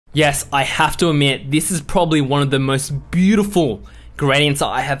Yes, I have to admit, this is probably one of the most beautiful gradients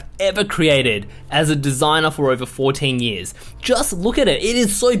I have ever created as a designer for over 14 years. Just look at it. It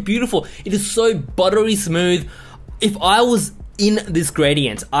is so beautiful. It is so buttery smooth. If I was in this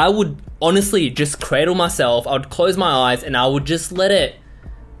gradient, I would honestly just cradle myself. I would close my eyes and I would just let it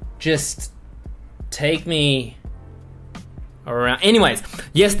just take me around. Anyways,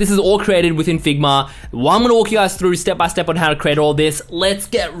 yes, this is all created within Figma. Well, I'm gonna walk you guys through step by step on how to create all this. Let's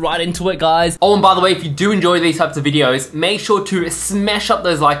get right into it, guys. Oh, and by the way, if you do enjoy these types of videos, make sure to smash up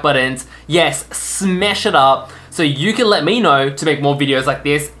those like buttons. Yes, smash it up so you can let me know to make more videos like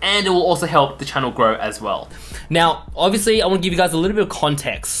this, and it will also help the channel grow as well. Now, obviously, I want to give you guys a little bit of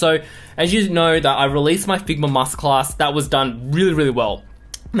context. So, as you know, that I released my Figma masterclass that was done really, really well.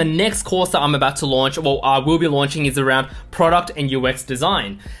 The next course that I'm about to launch, well, I will be launching, is around product and UX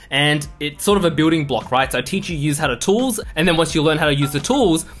design. And it's sort of a building block, right? So I teach you use how to tools, and then once you learn how to use the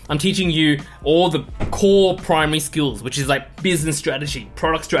tools, I'm teaching you all the core primary skills, which is like business strategy,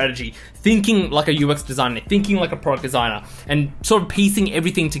 product strategy, thinking like a UX designer, thinking like a product designer, and sort of piecing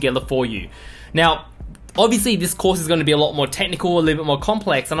everything together for you. Now, obviously, this course is going to be a lot more technical, a little bit more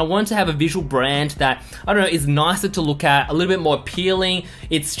complex, and I want to have a visual brand that, I don't know, is nicer to look at, a little bit more appealing.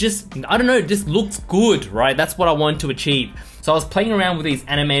 It's just, I don't know, just looks good, right? That's what I want to achieve. So I was playing around with these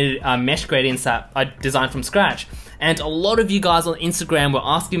animated mesh gradients that I designed from scratch, and a lot of you guys on Instagram were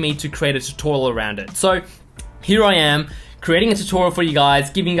asking me to create a tutorial around it. So here I am, creating a tutorial for you guys,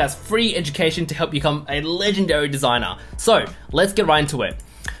 giving you guys free education to help you become a legendary designer. So let's get right into it.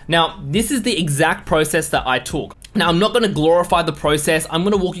 Now, this is the exact process that I took. Now, I'm not gonna glorify the process. I'm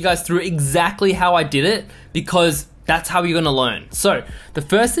gonna walk you guys through exactly how I did it, because that's how you're gonna learn. So, the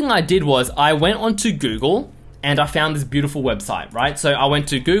first thing I did was I went onto Google and I found this beautiful website, right? So I went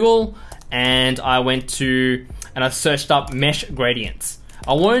to Google and I searched up mesh gradients.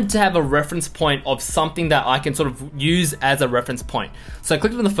 I wanted to have a reference point of something that I can sort of use as a reference point. So I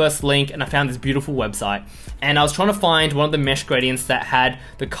clicked on the first link and I found this beautiful website, and I was trying to find one of the mesh gradients that had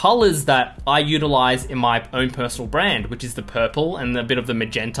the colors that I utilize in my own personal brand, which is the purple and a bit of the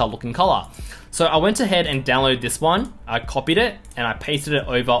magenta looking color. So I went ahead and downloaded this one, I copied it, and I pasted it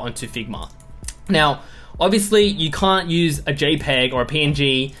over onto Figma. Now, obviously you can't use a JPEG or a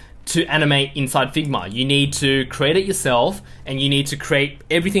PNG to animate inside Figma. You need to create it yourself, and you need to create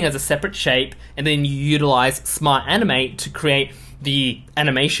everything as a separate shape, and then you utilize Smart Animate to create the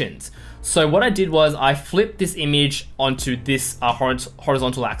animations. So what I did was I flipped this image onto this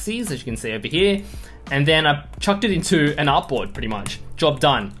horizontal axis, as you can see over here, and then I chucked it into an artboard pretty much. Job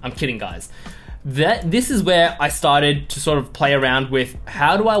done. I'm kidding, guys. This is where I started to sort of play around with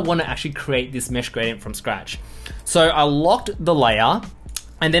how do I want to actually create this mesh gradient from scratch. So I locked the layer,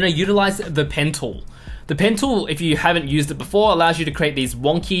 and then I utilized the pen tool. The pen tool, if you haven't used it before, allows you to create these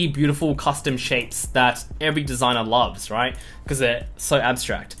wonky, beautiful custom shapes that every designer loves, right? Because they're so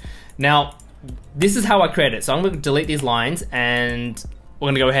abstract. Now, this is how I create it. So I'm gonna delete these lines and we're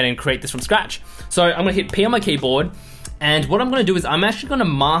gonna go ahead and create this from scratch. So I'm gonna hit P on my keyboard, and what I'm gonna do is I'm actually gonna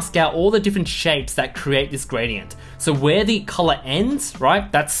mask out all the different shapes that create this gradient. So where the color ends,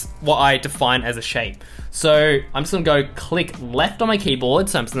 right, that's what I define as a shape. So I'm just gonna go click left on my keyboard.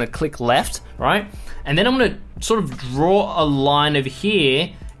 So I'm just gonna click left, right? And then I'm gonna sort of draw a line over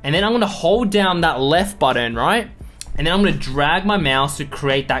here, and then I'm gonna hold down that left button, right? And then I'm gonna drag my mouse to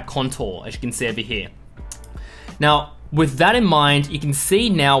create that contour, as you can see over here. Now, with that in mind, you can see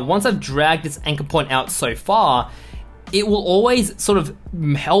now, once I've dragged this anchor point out so far, it will always sort of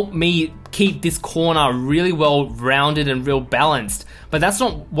help me keep this corner really well rounded and real balanced. But that's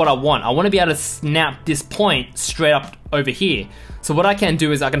not what I want. I want to be able to snap this point straight up over here. So what I can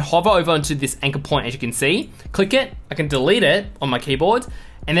do is I can hover over onto this anchor point, as you can see, click it, I can delete it on my keyboard,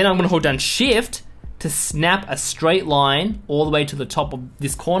 and then I'm going to hold down Shift to snap a straight line all the way to the top of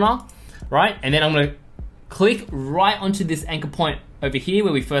this corner, right? And then I'm going to click right onto this anchor point over here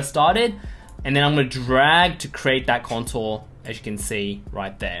where we first started, and then I'm gonna drag to create that contour, as you can see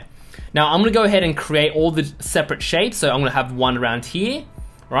right there. Now I'm gonna go ahead and create all the separate shapes. So I'm gonna have one around here,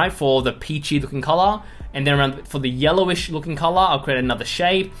 right, for the peachy looking color, and then around for the yellowish looking color, I'll create another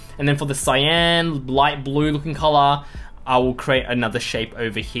shape, and then for the cyan, light blue looking color, I will create another shape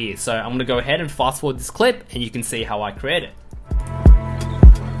over here. So I'm gonna go ahead and fast forward this clip, and you can see how I create it.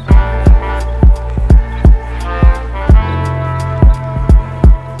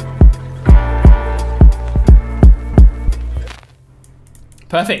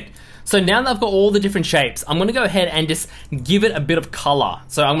 Perfect. So now that I've got all the different shapes, I'm gonna go ahead and just give it a bit of color.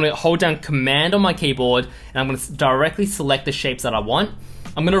 So I'm gonna hold down Command on my keyboard, and I'm gonna directly select the shapes that I want.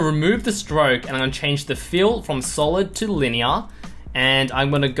 I'm gonna remove the stroke, and I'm gonna change the fill from solid to linear, and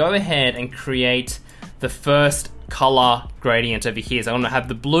I'm gonna go ahead and create the first color gradient over here. So I'm gonna have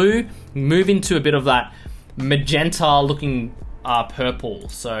the blue move into a bit of that magenta looking purple.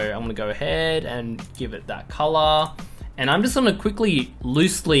 So I'm gonna go ahead and give it that color. And I'm just gonna quickly,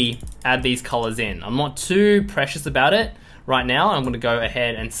 loosely add these colors in. I'm not too precious about it right now. I'm gonna go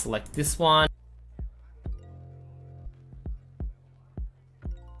ahead and select this one.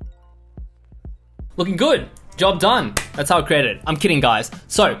 Looking good, job done. That's how I created it. I'm kidding, guys.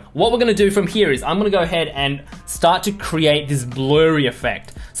 So what we're gonna do from here is I'm gonna go ahead and start to create this blurry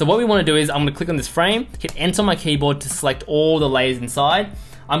effect. So what we wanna do is I'm gonna click on this frame, hit enter on my keyboard to select all the layers inside.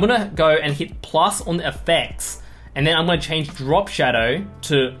 I'm gonna go and hit plus on the effects, and then I'm gonna change drop shadow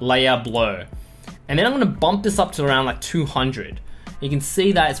to layer blur. And then I'm gonna bump this up to around like 200. You can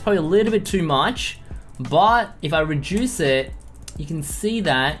see that it's probably a little bit too much, but if I reduce it, you can see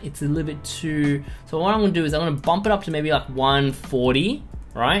that it's a little bit too, so what I'm gonna do is I'm gonna bump it up to maybe like 140,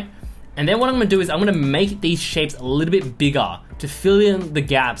 right? And then what I'm gonna do is I'm gonna make these shapes a little bit bigger to fill in the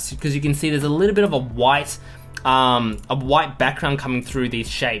gaps, because you can see there's a little bit of a white background coming through these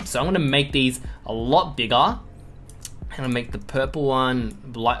shapes. So I'm gonna make these a lot bigger. I'm gonna make the purple one,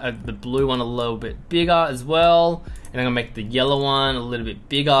 the blue one a little bit bigger as well. And I'm gonna make the yellow one a little bit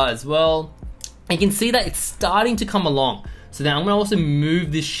bigger as well. And you can see that it's starting to come along. So then I'm gonna also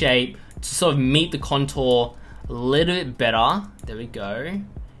move this shape to sort of meet the contour a little bit better. There we go.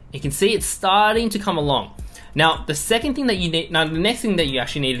 You can see it's starting to come along. Now, the second thing that you need, the next thing that you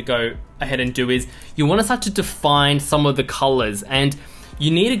actually need to go ahead and do is you wanna start to define some of the colors, and you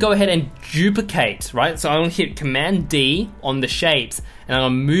need to go ahead and duplicate, right? So I'm gonna hit Command D on the shapes, and I'm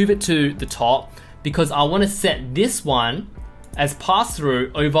gonna move it to the top, because I wanna set this one as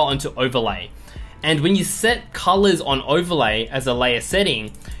pass-through over onto overlay. And when you set colors on overlay as a layer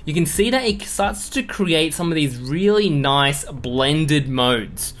setting, you can see that it starts to create some of these really nice blended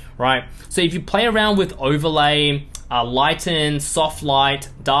modes, right? So if you play around with overlay, lighten, soft light,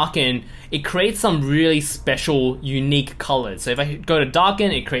 darken, it creates some really special, unique colors. So if I go to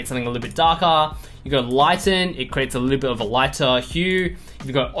darken, it creates something a little bit darker. You go lighten, it creates a little bit of a lighter hue. If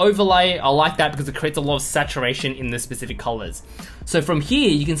you go overlay, I like that because it creates a lot of saturation in the specific colors. So from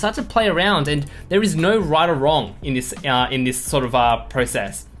here, you can start to play around, and there is no right or wrong in this sort of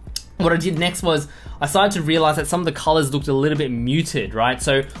process. What I did next was I started to realize that some of the colors looked a little bit muted, right?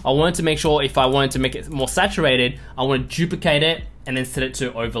 So I wanted to make sure if I wanted to make it more saturated, I want to duplicate it and then set it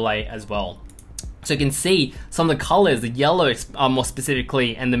to overlay as well. So you can see some of the colors, the yellow more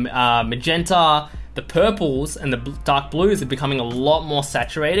specifically, and the magenta, the purples, and the dark blues are becoming a lot more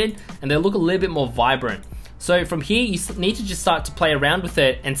saturated, and they look a little bit more vibrant. So from here, you need to just start to play around with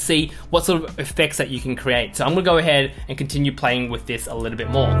it and see what sort of effects that you can create. So I'm gonna go ahead and continue playing with this a little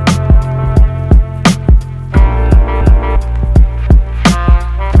bit more.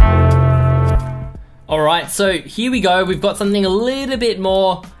 Alright, so here we go. We've got something a little bit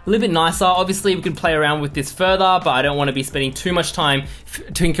nicer. Obviously, we could play around with this further, but I don't want to be spending too much time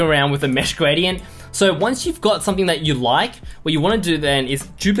tinkering around with a mesh gradient. So once you've got something that you like, what you want to do then is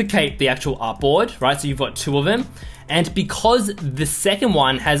duplicate the actual artboard, right? So you've got two of them. And because the second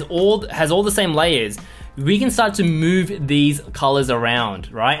one has all the same layers, we can start to move these colors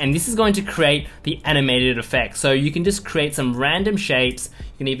around, right? And this is going to create the animated effect. So you can just create some random shapes.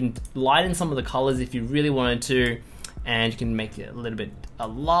 You can even lighten some of the colors if you really wanted to, and you can make it a little bit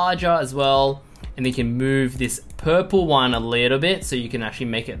larger as well. And then you can move this purple one a little bit, so you can actually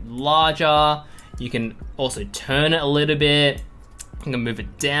make it larger. You can also turn it a little bit. You can move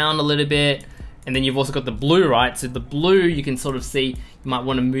it down a little bit. And then you've also got the blue, right? So the blue, you can sort of see, you might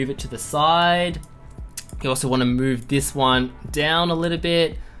want to move it to the side. You also want to move this one down a little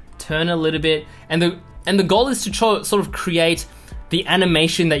bit, turn a little bit, and the goal is to sort of create the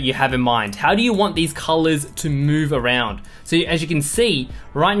animation that you have in mind. How do you want these colors to move around? So as you can see,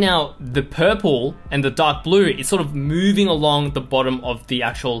 right now, the purple and the dark blue is sort of moving along the bottom of the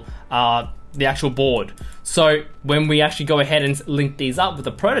actual board. So when we actually go ahead and link these up with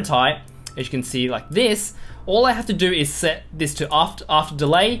a prototype, as you can see like this, all I have to do is set this to after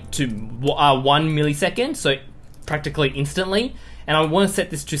delay to 1 millisecond, so practically instantly, and I want to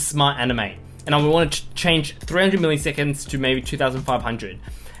set this to smart animate, and I want to change 300 milliseconds to maybe 2500.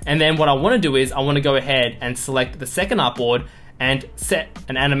 And then what I want to do is I want to go ahead and select the second artboard and set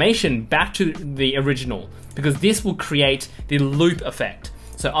an animation back to the original, because this will create the loop effect.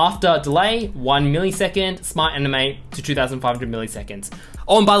 So after delay, 1 millisecond, smart animate to 2500 milliseconds.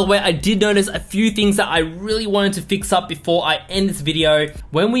 Oh, and by the way, I did notice a few things that I really wanted to fix up before I end this video.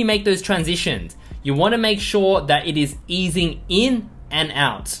 When we make those transitions, you want to make sure that it is easing in and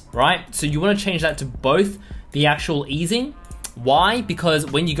out, right? So you want to change that to both the actual easing Why? Because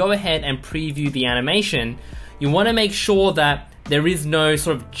when you go ahead and preview the animation, you want to make sure that there is no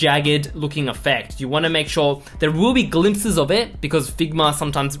sort of jagged looking effect. You want to make sure there will be glimpses of it, because Figma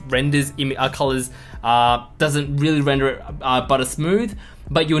sometimes renders colors, doesn't really render it butter smooth,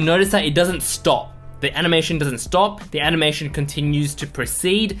 but you'll notice that it doesn't stop. The animation doesn't stop, the animation continues to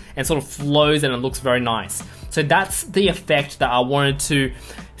proceed and sort of flows, and it looks very nice. So that's the effect that I wanted to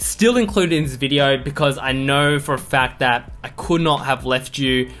still include in this video, because I know for a fact that I could not have left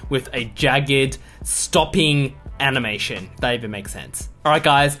you with a jagged, stopping animation. If that even makes sense. Alright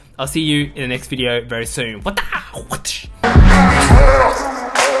guys, I'll see you in the next video very soon. What the?